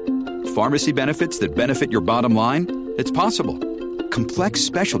possible. Pharmacy benefits that benefit your bottom line? It's possible. Complex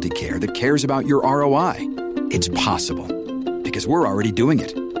specialty care that cares about your ROI? It's possible. Because we're already doing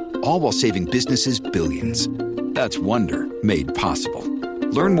it. All while saving businesses billions. That's Wonder made possible.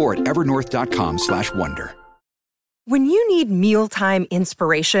 Learn more at evernorth.com/wonder. When you need mealtime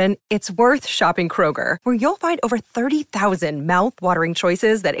inspiration, it's worth shopping Kroger, where you'll find over 30,000 mouth-watering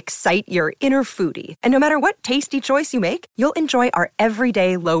choices that excite your inner foodie. And no matter what tasty choice you make, you'll enjoy our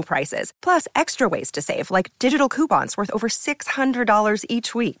everyday low prices, plus extra ways to save, like digital coupons worth over $600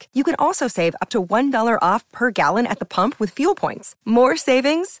 each week. You can also save up to $1 off per gallon at the pump with fuel points. More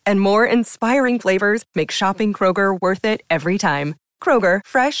savings and more inspiring flavors make shopping Kroger worth it every time. Kroger,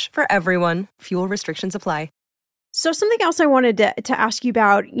 fresh for everyone. Fuel restrictions apply. So something else I wanted to ask you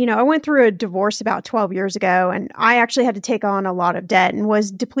about, I went through a divorce about 12 years ago, and I actually had to take on a lot of debt and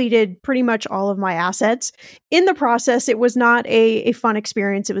was depleted pretty much all of my assets. In the process, it was not a fun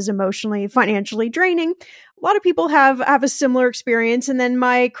experience. It was emotionally, financially draining. A lot of people have a similar experience. And then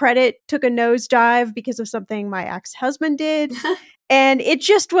my credit took a nosedive because of something my ex-husband did. And it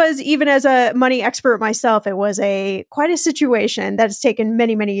just was, even as a money expert myself, it was quite a situation that has taken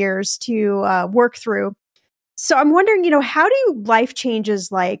many, many years to work through. So I'm wondering, how do life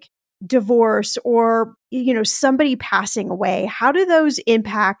changes like divorce or, somebody passing away, how do those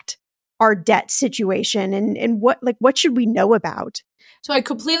impact our debt situation, and what should we know about? So I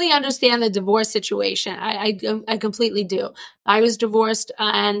completely understand the divorce situation. I completely do. I was divorced,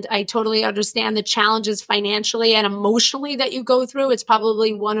 and I totally understand the challenges financially and emotionally that you go through. It's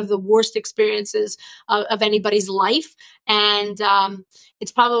probably one of the worst experiences of anybody's life. And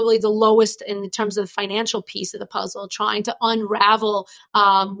it's probably the lowest in terms of the financial piece of the puzzle, trying to unravel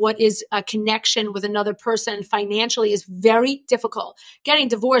what is a connection with another person financially is very difficult. Getting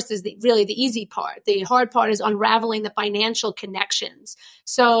divorced is really the easy part. The hard part is unraveling the financial connections. things.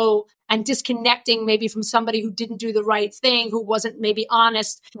 So, and disconnecting maybe from somebody who didn't do the right thing, who wasn't maybe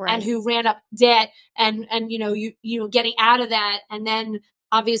honest, Right. and who ran up debt, and you getting out of that. And then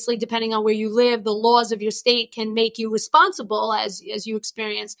obviously, depending on where you live, the laws of your state can make you responsible, as you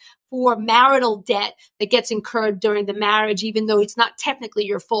experience, for marital debt that gets incurred during the marriage, even though it's not technically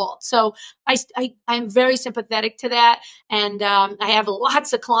your fault. So I'm very sympathetic to that. And I have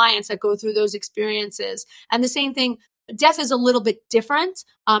lots of clients that go through those experiences. And the same thing, death is a little bit different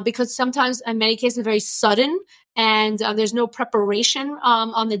because sometimes, in many cases, very sudden, and there's no preparation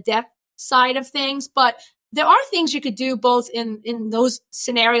on the death side of things. But there are things you could do both in those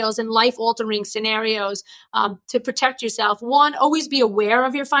scenarios and life-altering scenarios to protect yourself. One, always be aware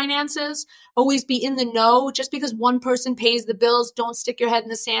of your finances. Always be in the know. Just because one person pays the bills, don't stick your head in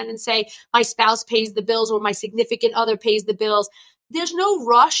the sand and say, my spouse pays the bills or my significant other pays the bills. There's no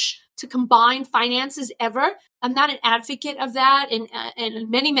rush to combine finances ever. I'm not an advocate of that in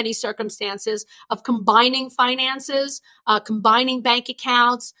many, many circumstances of combining finances, combining bank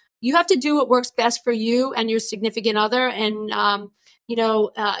accounts. You have to do what works best for you and your significant other. And,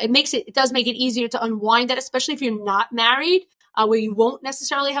 it does make it easier to unwind that, especially if you're not married, where you won't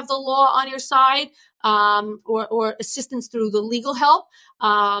necessarily have the law on your side, or assistance through the legal help.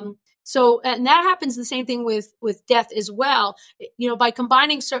 And that happens the same thing with death as well. By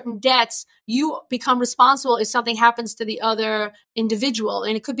combining certain debts, you become responsible if something happens to the other individual.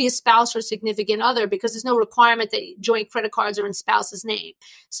 And it could be a spouse or significant other, because there's no requirement that joint credit cards are in spouse's name.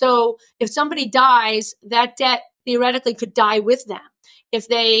 So if somebody dies, that debt theoretically could die with them. If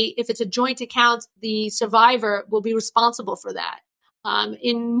it's a joint account, the survivor will be responsible for that.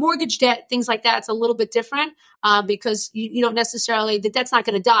 In mortgage debt, things like that, it's a little bit different because you don't necessarily, the debt's not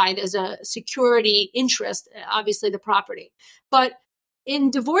going to die. There's a security interest, obviously the property. But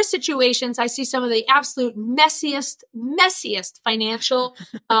in divorce situations, I see some of the absolute messiest financial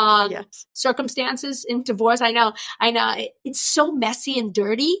Yes. circumstances in divorce. I know it's so messy and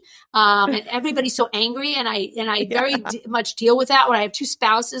dirty, and everybody's so angry. And I very much deal with that, where I have two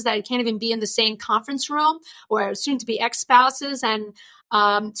spouses that can't even be in the same conference room, or soon to be ex-spouses. And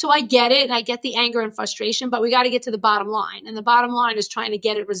so I get it, and I get the anger and frustration, but we got to get to the bottom line. And the bottom line is trying to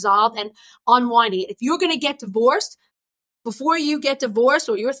get it resolved and unwinding it. If you're going to get divorced, before you get divorced,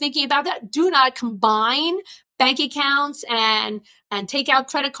 or you're thinking about that, do not combine bank accounts and take out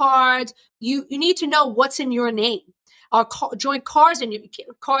credit cards. You need to know what's in your name. Are joint cars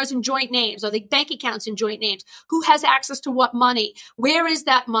in joint names? Are the bank accounts in joint names? Who has access to what money? Where is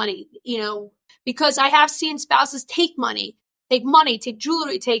that money? Because I have seen spouses take money, take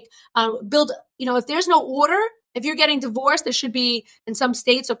jewelry, build. If there's no order, if you're getting divorced, there should be in some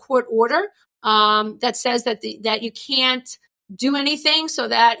states a court order that says that you can't do anything, so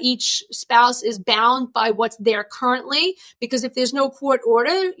that each spouse is bound by what's there currently. Because if there's no court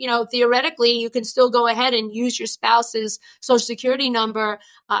order, theoretically you can still go ahead and use your spouse's social security number,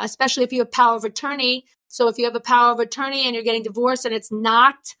 especially if you have power of attorney. So if you have a power of attorney and you're getting divorced and it's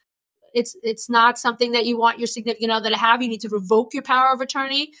not something that you want your significant other to have, you need to revoke your power of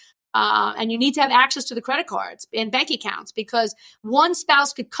attorney. And you need to have access to the credit cards and bank accounts, because one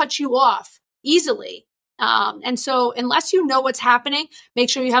spouse could cut you off easily. And so unless you know what's happening, make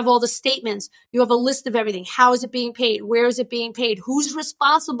sure you have all the statements. You have a list of everything. How is it being paid? Where is it being paid? Who's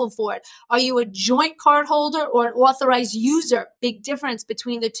responsible for it? Are you a joint card holder or an authorized user? Big difference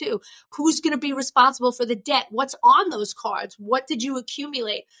between the two. Who's going to be responsible for the debt? What's on those cards? What did you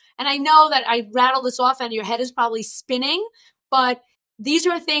accumulate? And I know that I rattle this off and your head is probably spinning, but these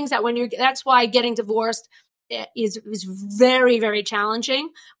are things that that's why getting divorced is very, very challenging,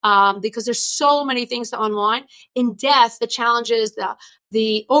 because there's so many things to unwind. In death, the challenge is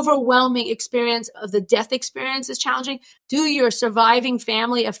the overwhelming experience of the death experience is challenging. Do your surviving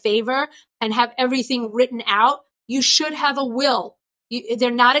family a favor and have everything written out. You should have a will. They're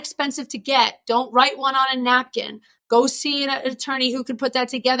not expensive to get. Don't write one on a napkin. Go see an attorney who can put that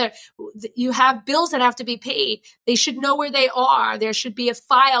together. You have bills that have to be paid. They should know where they are. There should be a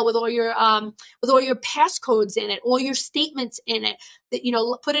file with all your passcodes in it, all your statements in it.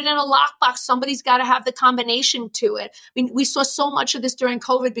 Put it in a lockbox. Somebody's got to have the combination to it. I mean, we saw so much of this during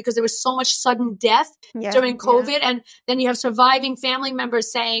COVID because there was so much sudden death during COVID, and then you have surviving family members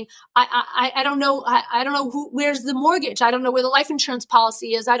saying, "I don't know. I don't know where's the mortgage. I don't know where the life insurance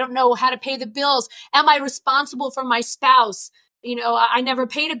policy is. I don't know how to pay the bills. Am I responsible for my spouse? I never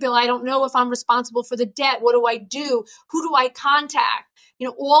paid a bill. I don't know if I'm responsible for the debt. What do I do? Who do I contact?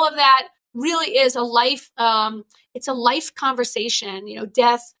 All of that really is a life. It's a life conversation.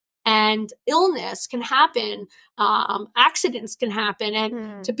 Death and illness can happen, accidents can happen,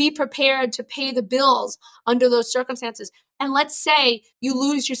 and to be prepared to pay the bills under those circumstances. And let's say you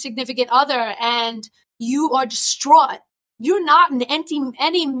lose your significant other and you are distraught. You're not in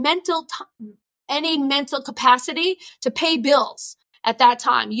any mental capacity to pay bills at that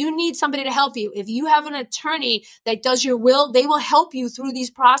time. You need somebody to help you. If you have an attorney that does your will, they will help you through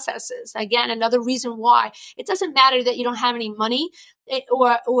these processes. Again, another reason why it doesn't matter that you don't have any money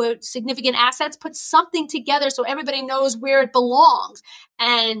or significant assets. Put something together so everybody knows where it belongs.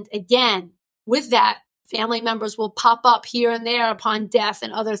 And again, with that, family members will pop up here and there upon death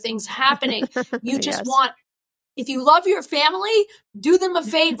and other things happening. You just want, if you love your family, do them a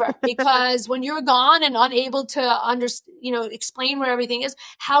favor, because when you're gone and unable to explain where everything is,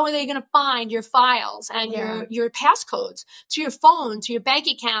 how are they going to find your files and your passcodes to your phone, to your bank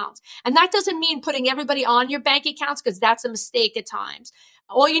accounts? And that doesn't mean putting everybody on your bank accounts, because that's a mistake at times.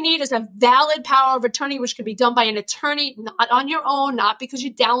 All you need is a valid power of attorney, which can be done by an attorney, not on your own, not because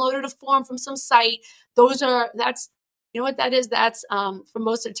you downloaded a form from some site. You know what that is? That's, for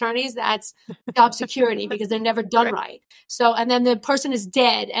most attorneys, that's job security, because they're never done right. So, and then the person is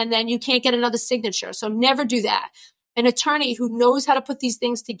dead and then you can't get another signature. So never do that. An attorney who knows how to put these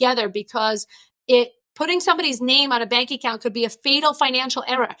things together, because putting somebody's name on a bank account could be a fatal financial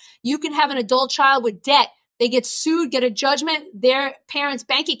error. You can have an adult child with debt. They get sued, get a judgment. Their parents'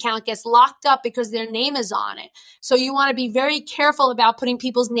 bank account gets locked up because their name is on it. So you want to be very careful about putting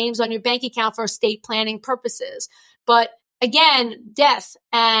people's names on your bank account for estate planning purposes. But again, death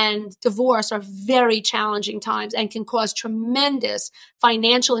and divorce are very challenging times and can cause tremendous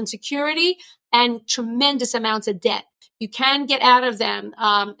financial insecurity and tremendous amounts of debt. You can get out of them.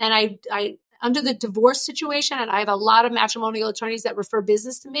 And I under the divorce situation, and I have a lot of matrimonial attorneys that refer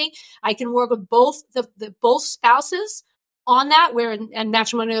business to me, I can work with both both spouses on that, where in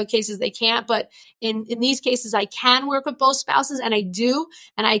matrimonial cases they can't. But in these cases, I can work with both spouses, and I do,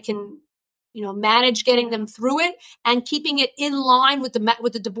 and I can manage getting them through it and keeping it in line with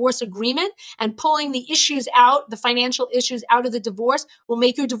the divorce agreement, and pulling the issues out, the financial issues out of the divorce will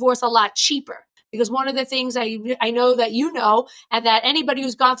make your divorce a lot cheaper. Because one of the things I know that you know, and that anybody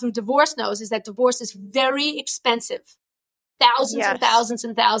who's gone through divorce knows, is that divorce is very expensive. Thousands and thousands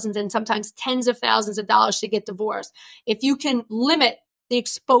and thousands, and sometimes tens of thousands of dollars to get divorced. If you can limit the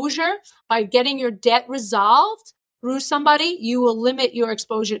exposure by getting your debt resolved through somebody, you will limit your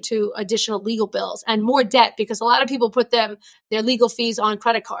exposure to additional legal bills and more debt, because a lot of people put their legal fees on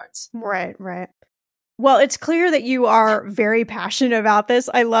credit cards. Right. Well, it's clear that you are very passionate about this.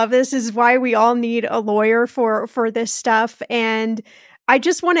 I love this. This is why we all need a lawyer for this stuff. And I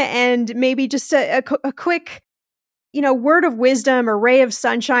just want to end maybe just a quick, word of wisdom or ray of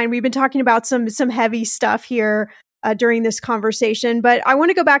sunshine. We've been talking about some heavy stuff here during this conversation, but I want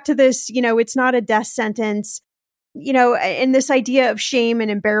to go back to this, it's not a death sentence. And this idea of shame and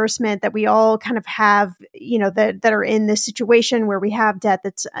embarrassment that we all kind of have, that are in this situation where we have debt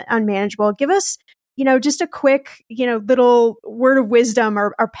that's unmanageable. Give us, just a quick, little word of wisdom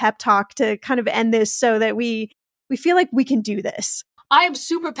or pep talk to kind of end this, so that we feel like we can do this. I am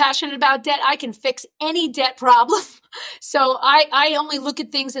super passionate about debt. I can fix any debt problem. So I only look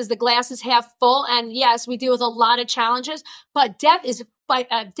at things as the glass is half full. And yes, we deal with a lot of challenges, but debt is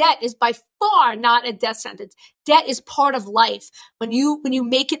by far not a death sentence. Debt is part of life. When you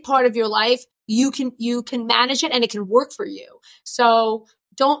make it part of your life, you can manage it and it can work for you. So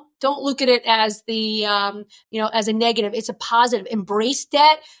don't look at it as as a negative. It's a positive. Embrace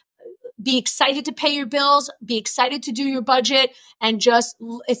debt. Be excited to pay your bills, be excited to do your budget, and just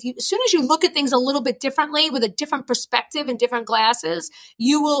as soon as you look at things a little bit differently, with a different perspective and different glasses,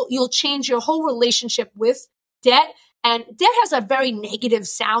 you'll change your whole relationship with debt. And debt has a very negative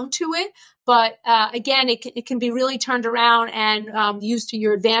sound to it, but again, it can be really turned around and used to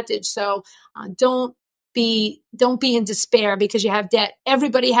your advantage. So don't be in despair because you have debt.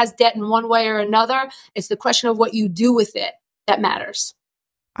 Everybody has debt in one way or another. It's the question of what you do with it that matters.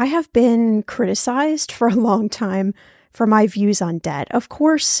 I have been criticized for a long time for my views on debt. Of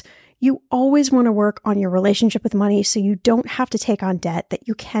course, you always want to work on your relationship with money so you don't have to take on debt that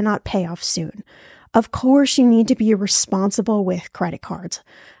you cannot pay off soon. Of course, you need to be responsible with credit cards.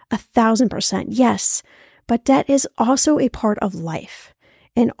 1,000%, yes. But debt is also a part of life.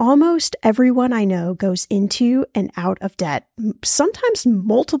 And almost everyone I know goes into and out of debt, sometimes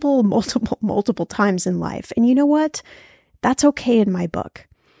multiple times in life. And you know what? That's okay in my book.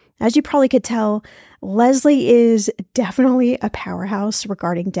 As you probably could tell, Leslie is definitely a powerhouse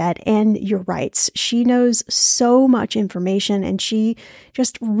regarding debt and your rights. She knows so much information and she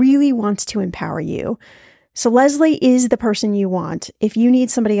just really wants to empower you. So Leslie is the person you want if you need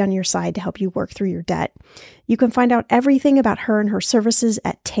somebody on your side to help you work through your debt. You can find out everything about her and her services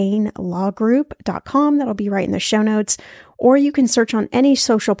at TayneLawGroup.com. That'll be right in the show notes. Or you can search on any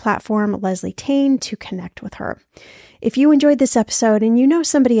social platform Leslie Tayne to connect with her. If you enjoyed this episode and you know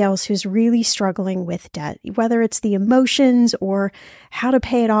somebody else who's really struggling with debt, whether it's the emotions or how to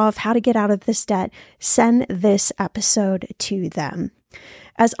pay it off, how to get out of this debt, send this episode to them.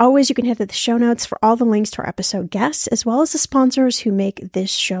 As always, you can head to the show notes for all the links to our episode guests, as well as the sponsors who make this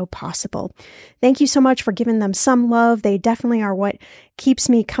show possible. Thank you so much for giving them some love. They definitely are what keeps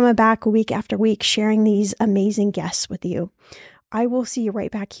me coming back week after week, sharing these amazing guests with you. I will see you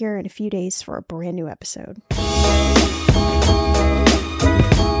right back here in a few days for a brand new episode.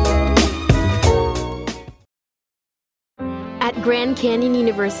 At Grand Canyon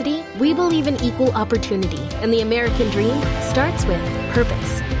University, we believe in equal opportunity, and the American dream starts with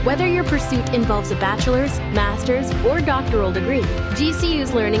purpose. Whether your pursuit involves a bachelor's, master's, or doctoral degree,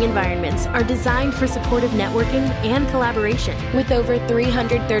 GCU's learning environments are designed for supportive networking and collaboration. With over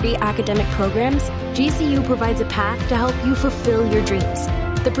 330 academic programs, GCU provides a path to help you fulfill your dreams.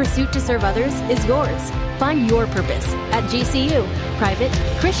 The pursuit to serve others is yours. Find your purpose at GCU. Private,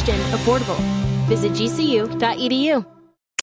 Christian, affordable. Visit gcu.edu.